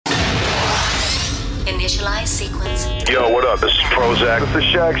Initialize sequence. Yo, what up? This is Prozac. This is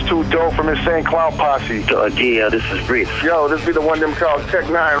Shag's Too Dope from Insane Clown Posse. This is Breeze. Yo, this be the one them called Tech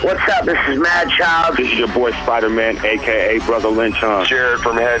 9. What's up? This is Mad Child. This is your boy Spider-Man, a.k.a. Brother Lynch. Jared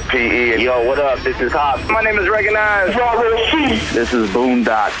from Head PE. Yo, what up? This is Hop. My name is Recognized. This is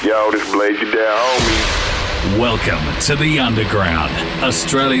Boondock. Yo, this Blaze You Down, homie. Welcome to the Underground,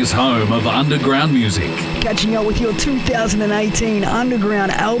 Australia's home of underground music. Catching up with your 2018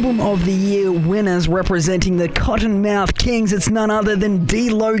 Underground Album of the Year winners representing the Kottonmouth Kings. It's none other than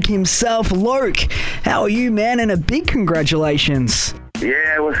D-Loc himself. Loc, how are you, man? And a big congratulations.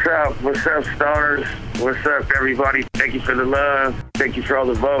 Yeah, what's up? What's up, stoners? What's up, everybody? Thank you for the love. Thank you for all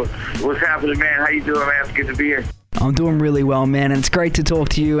the votes. What's happening, man? How you doing, man? It's good to be here. I'm doing really well, man, and it's great to talk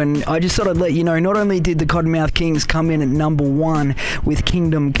to you. And I just thought I'd let you know, not only did the Kottonmouth Kings come in at number 1 with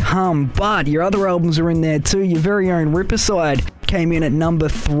Kingdom Come, but your other albums are in there too. Your very own Ripperside came in at number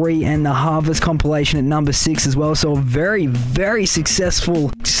 3, and the Harvest compilation at number 6 as well. So a very, very successful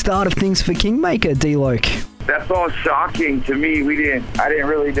start of things for Kingmaker, D-Loc. That's all shocking to me. I didn't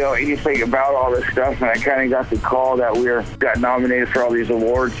really know anything about all this stuff, and I kind of got the call that got nominated for all these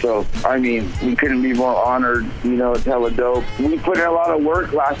awards. So, I mean, we couldn't be more honored. You know, it's hella dope. We put in a lot of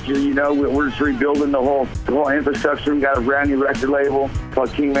work last year. You know, we're just rebuilding the whole infrastructure. We got a brand new record label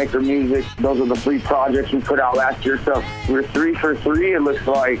called Kingmaker Music. Those are the 3 projects we put out last year. So we're 3 for 3. It looks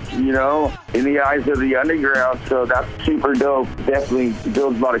like, you know, in the eyes of the underground. So that's super dope. Definitely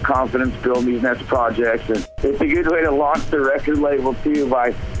builds a lot of confidence building these next projects. And it's a good way to launch the record label too,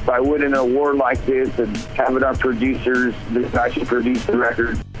 by winning an award like this and having our producers that actually produce the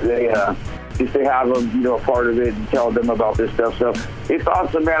record, just to have them, you know, a part of it and tell them about this stuff. So it's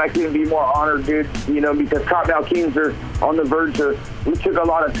awesome, man. I couldn't be more honored, dude, you know, because Kottonmouth Kings are on the verge of, we took a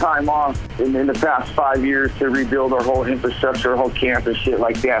lot of time off in the past 5 years to rebuild our whole infrastructure, our whole camp and shit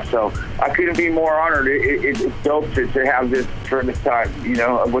like that. So I couldn't be more honored. It's dope to have this for this time, you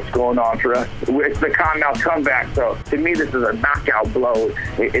know, of what's going on for us. It's the Kottonmouth comeback. So to me, this is a knockout blow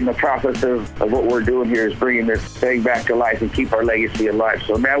in the process of what we're doing here, is bringing this thing back to life and keep our legacy alive.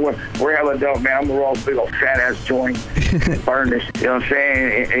 So, man, we're hella dope, man. I'm gonna roll a big old fat ass joint, burn this, you know what I'm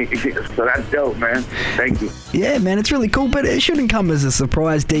saying? So that's dope, man. Thank you. Yeah, man, it's really cool, but it shouldn't come as a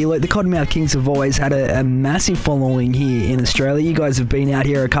surprise, D-Loc. The Kottonmouth Kings have always had a massive following here in Australia. You guys have been out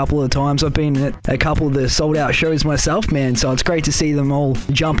here a couple of times. I've been at a couple of the sold-out shows myself, man, so it's great to see them all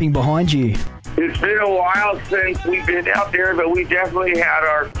jumping behind you. It's been a while since we've been out there, but we definitely had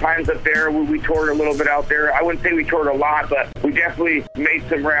our times up there. We toured a little bit out there. I wouldn't say we toured a lot, but we definitely made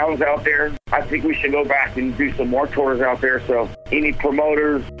some rounds out there. I think we should go back and do some more tours out there. So any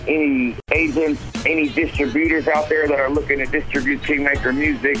promoters, any agents, any distributors out there that are looking to distribute Kingmaker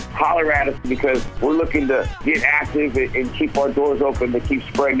music, holler at us, because we're looking to get active and keep our doors open to keep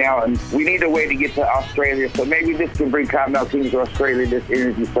spreading out. And we need a way to get to Australia. So maybe this can bring Kottonmouth Kings to Australia, this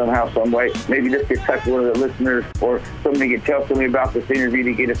interview somehow, some way. Maybe this could touch one of the listeners, or somebody could tell somebody about this interview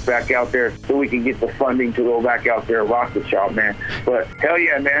to get us back out there so we can get the funding to go back out there and rock with y'all, man. But hell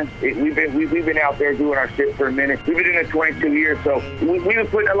yeah, man. We've been out there doing our shit for a minute. We've been doing it 22 years, so we've been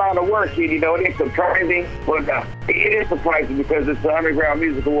putting a lot of work in, you know. It ain't surprising, but it is surprising because it's the Underground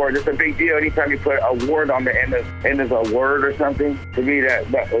Music Award. It's a big deal. Anytime you put a word on the end of a word or something, to me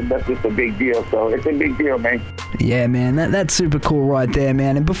that's just a big deal. So it's a big deal, man. Yeah, man, that's super cool right there,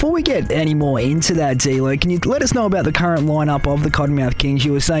 man. And before we get any more into that, D-Loc, can you let us know about the current lineup of the Kottonmouth Kings?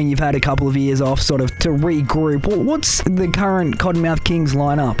 You were saying you've had a couple of years off sort of to regroup. What's the current Kottonmouth Kings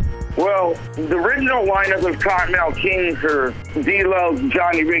lineup? Well, the original lineup of Kottonmouth Kings are D-Loc,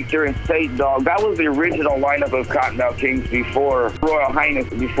 Johnny Richter, and State Dog. That was the original lineup of Kottonmouth Kings before Royal Highness,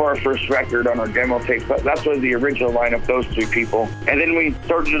 before our first record on our demo tape. That's was the original lineup, those 3 people. And then we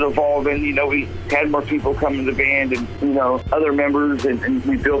started evolving, you know, we had more people come in the band and, you know, other members, and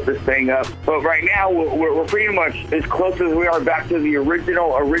we built this thing up. But right now, we're pretty much as close as we are back to the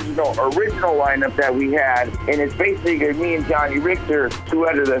original lineup that we had. And it's basically me and Johnny Richter, 2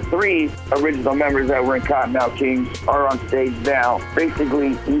 out of the 3 original members that were in Kottonmouth Kings are on stage now.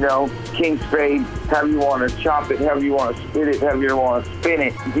 Basically, you know, Kingspade, however you want to chop it, however you want to spit it, however you want to spin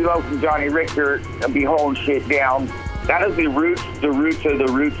it. D-Loc and Johnny Richter be holding shit down. That is the roots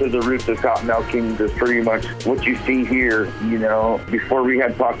of Kottonmouth Kings is pretty much what you see here, you know, before we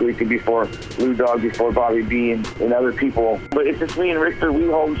had Pakalika, before Blue Dog, before Bobby B and other people. But it's just me and Richter, we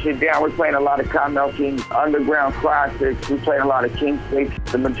hold shit down. We're playing a lot of Kottonmouth Kings underground classics. We play a lot of Kingspade.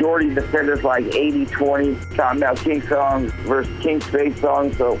 The majority of the set is like 80-20 Kottonmouth King songs versus Kingspade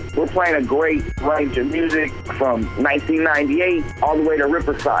songs. So we're playing a great range of music from 1998 all the way to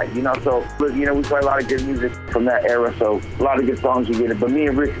Ripperside, you know. So, you know, we play a lot of good music. from that era. So a lot of good songs you get it. But me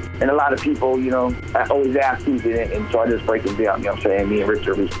and Rick and a lot of people, you know, I always ask who's in it, and so I just break it down. You know what I'm saying? Me and Rick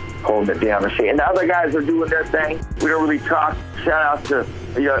are holding it down and shit. And the other guys are doing their thing. We don't really talk. Shout out to,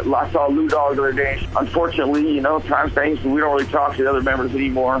 you know, I saw Lou Dog the other day. Unfortunately, you know, times things, we don't really talk to the other members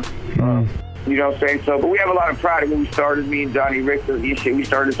anymore. You know what I'm saying? So, but we have a lot of pride in when we started. Me and Johnny Richter, we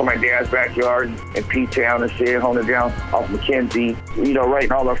started this in my dad's backyard in P-Town and shit, holding it down off McKenzie. You know,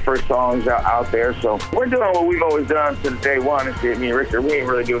 writing all our first songs out there. So we're doing what we've always done since day one and shit. Me and Richter, we ain't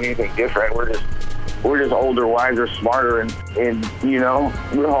really doing anything different. We're just older, wiser, smarter, and you know,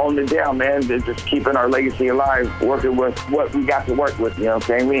 we're holding it down, man. Just keeping our legacy alive, working with what we got to work with, you know what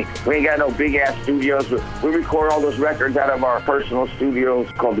I'm saying? We ain't got no big-ass studios, but we record all those records out of our personal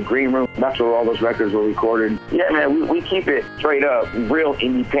studios called the Green Room. That's where all those records were recorded. Yeah, man, we keep it straight up, real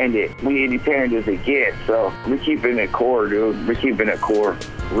independent. We independent as it gets, so we're keeping it core, dude. We're keeping it core.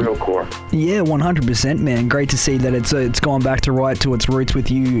 Real core. Yeah, 100%, man. Great to see that it's gone back to right to its roots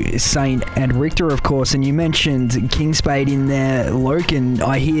with you, Saint and Richter, of course. And you mentioned Kingspade in there, Loc, and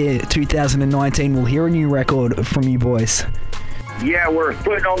I hear 2019 we'll hear a new record from you boys. Yeah, we're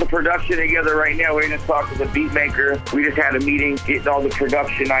putting all the production together right now. We just talked to the beat maker. We just had a meeting getting all the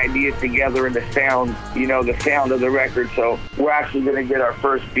production ideas together and the sound, you know, the sound of the record. So we're actually going to get our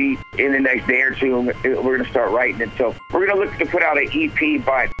first beat in the next day or two. We're going to start writing it. So we're going to look to put out an EP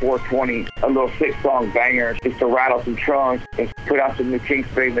by 420, a little 6-song banger, just to rattle some trunks and put out some new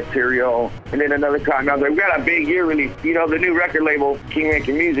Kingspade material. And then another time out there, we got a big year release. You know, the new record label,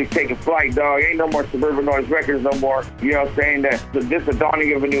 Kingmaker Music, taking flight, dog. Ain't no more Suburban Noise Records no more. You know what I'm saying? This is the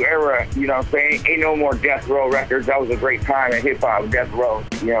dawning of a new era, you know what I'm saying? Ain't no more Death Row Records. That was a great time in hip-hop, Death Row,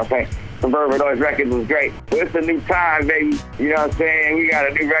 you know what I'm saying? Suburban Noise Records was great. But it's a new time, baby. You know what I'm saying? We got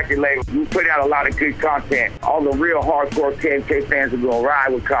a new record label. We put out a lot of good content. All the real hardcore 10K fans are going to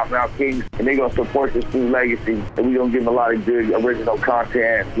ride with Kottonmouth Kings, and they're going to support this new legacy. And we're going to give them a lot of good original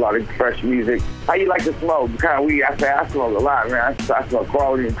content, a lot of fresh music. How you like to smoke? What kind of weed? I smoke a lot, man. I smoke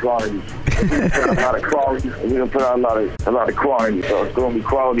quality and quantity. We're going to put out a lot of quality. We're going to put out a lot of quantity. So it's going to be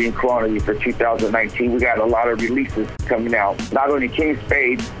quality and quantity for 2019. We got a lot of releases coming out. Not only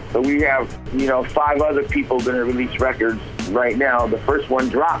Kingspade, but we have, you know, 5 other people going to release records right now. The first one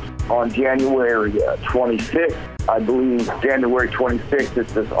drops on January 25th. I believe January 26th.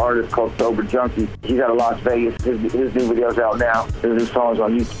 It's this artist called Sober Junkie. He's out of Las Vegas. His new video's out now. His new song's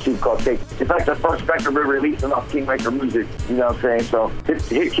on YouTube called Take. It's like the first record we're releasing off Kingmaker Music. You know what I'm saying? So hit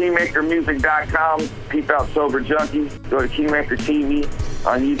KingmakerMusic.com. Peep out Sober Junkie. Go to Kingmaker TV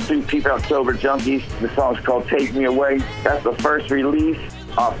on YouTube. Peep out Sober Junkies. The song's called Take Me Away. That's the first release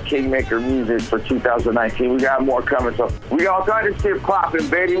off Kingmaker Music for 2019. We got more coming, so we all got this shit popping,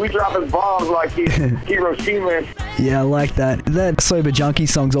 baby. We dropping bombs like Hiroshima. Yeah, I like that. That Sober Junkie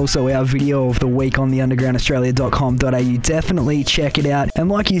song's also our video of the week on theundergroundaustralia.com.au. Definitely check it out. And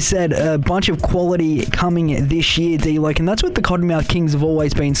like you said, a bunch of quality coming this year, D-Loc, and that's what the Kottonmouth Kings have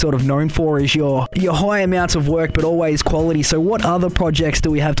always been sort of known for, is your high amounts of work, but always quality. So what other projects do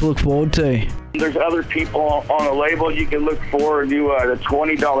we have to look forward to? There's other people on the label you can look for. Do the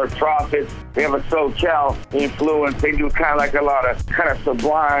 $20 Profits. They have a SoCal influence. They do kind of like a lot of kind of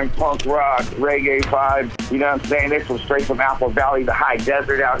sublime punk rock, reggae vibes. You know what I'm saying? They're from straight from Apple Valley, the high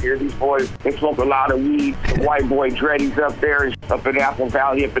desert out here. These boys, they smoke a lot of weed. The white boy Dreddy's up there, up in Apple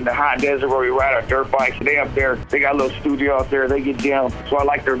Valley, up in the high desert where we ride our dirt bikes. They up there. They got a little studio out there. They get down. So I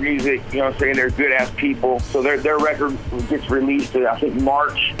like their music. You know what I'm saying? They're good-ass people. So their record gets released in, I think,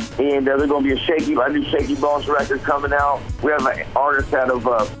 March. And they're going to be a new Shaky Bones record coming out. We have an artist out of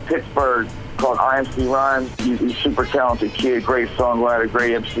Pittsburgh called IMC Rhymes. He's a super talented kid, great songwriter,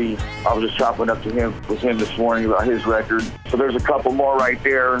 great MC. I was just chopping up to him with him this morning about his record. So there's a couple more right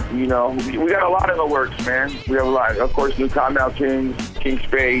there. You know, we got a lot in the works, man. We have a lot. Of course, new Kottonmouth Kings,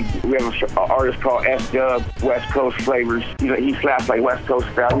 Kingspade. We have an artist called S-Dub, West Coast Flavors. You know, he slaps like West Coast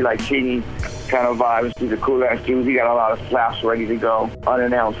style. He like Chingy kind of vibes. He's a cool ass dude. He got a lot of slaps ready to go,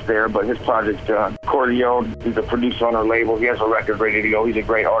 unannounced there, but his project's done. Cordione, he's a producer on our label. He has a record ready to go. He's a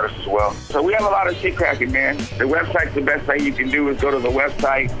great artist as well. So we have a lot of shit cracking, man. The website's the best thing you can do is go to the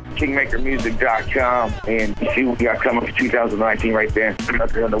website, KingmakerMusic.com, and see what we got coming for 2019 right there. Up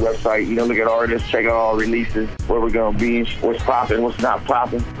there on the website, you know, look at artists, check out all releases, where we're gonna be, what's popping, what's not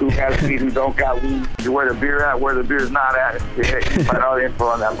popping, who has weed, who don't got weed, where the beer at, where the beer's not at. Yeah, you can find all the info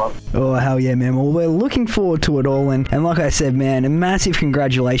on that, man. Oh, hell yeah, man. Well, we're looking forward to it all, and like I said, man, a massive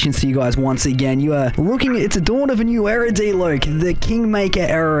congratulations to you guys once again. You are it's a dawn of a new era, D-Loc, the Kingmaker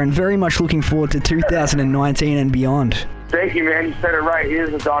era, and very much looking forward to 2019 and beyond. Thank you, man. You said it right. It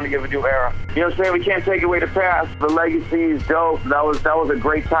is the dawning of a new era. You know what I'm saying? We can't take away the past. The legacy is dope. That was a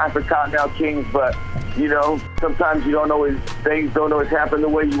great time for Kottonmouth Kings, but you know, sometimes you don't always, things don't always happen the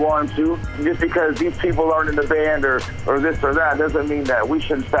way you want them to. Just because these people aren't in the band or this or that doesn't mean that we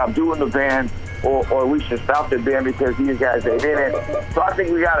shouldn't stop doing the band or we should stop the band because these guys ain't in it. So I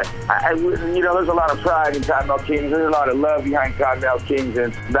think we got to, you know, there's a lot of pride in Kottonmouth Kings. There's a lot of love behind Kottonmouth Kings,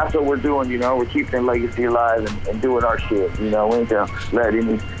 and that's what we're doing, you know. We're keeping the legacy alive and doing our shit, you know. We ain't going to let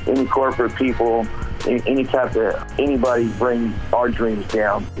any corporate people, anybody bring our dreams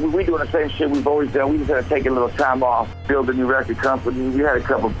down. We doing the same shit we've always done. We just had to take a little time off, build a new record company. We had a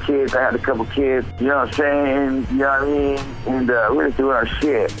couple kids. I had a couple kids. You know what I'm saying? You know what I mean? And we're just doing our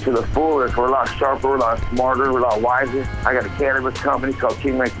shit to the fullest. We're a lot sharper. We're a lot smarter. We're a lot wiser. I got a cannabis company called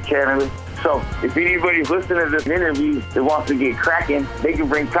Kingspade Cannabis. So if anybody's listening to this interview that wants to get cracking, they can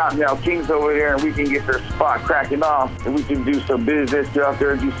bring Kottonmouth Kings over there and we can get their spot cracking off. And we can do some business, go out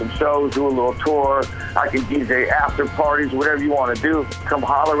there and do some shows, do a little tour. I can DJ after parties, whatever you want to do. Come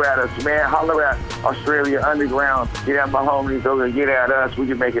holler at us, man. Holler at Australia Underground. Get at my homies over there, get at us. We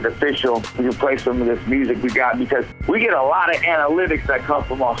can make it official. We can play some of this music we got because we get a lot of analytics that come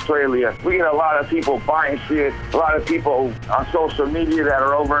from Australia. We get a lot of people buying shit, a lot of people on social media that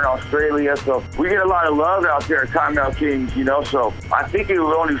are over in Australia. So we get a lot of love out there at Kottonmouth Kings, you know, so I think it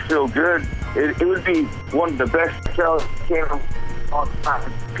would only feel good. It would be one of the best shows on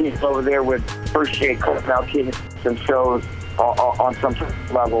people over there would appreciate Kottonmouth Kings, some shows on some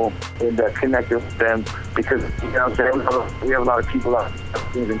level and connect with them because, you know what I'm saying, we have a lot of people out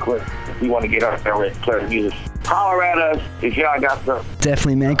there including if you want to get out there and play music. Holler at us if y'all got some.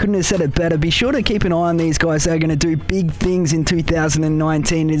 Definitely, man. Couldn't have said it better. Be sure to keep an eye on these guys. They're going to do big things in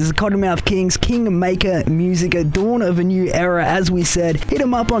 2019. It is the Kottonmouth Kings, Kingmaker Music, a dawn of a new era, as we said. Hit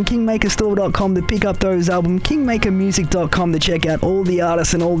them up on kingmakerstore.com to pick up those albums, kingmakermusic.com to check out all the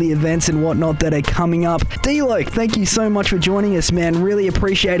artists and all the events and whatnot that are coming up. D-Loc, thank you so much for joining us, man. Really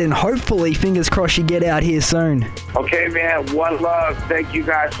appreciate it, and hopefully, fingers crossed, you get out here soon. Okay, man. One love. Thank you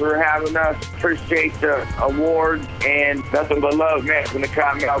guys for having us. Appreciate the award. And nothing but love, man, from the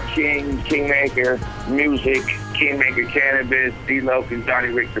Kottonmouth Kings, Kingmaker Music, Kingmaker Cannabis, D-Loc, and Johnny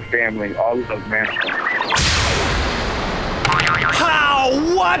Richter family. All love, man. How?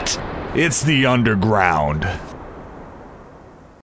 What? It's the underground.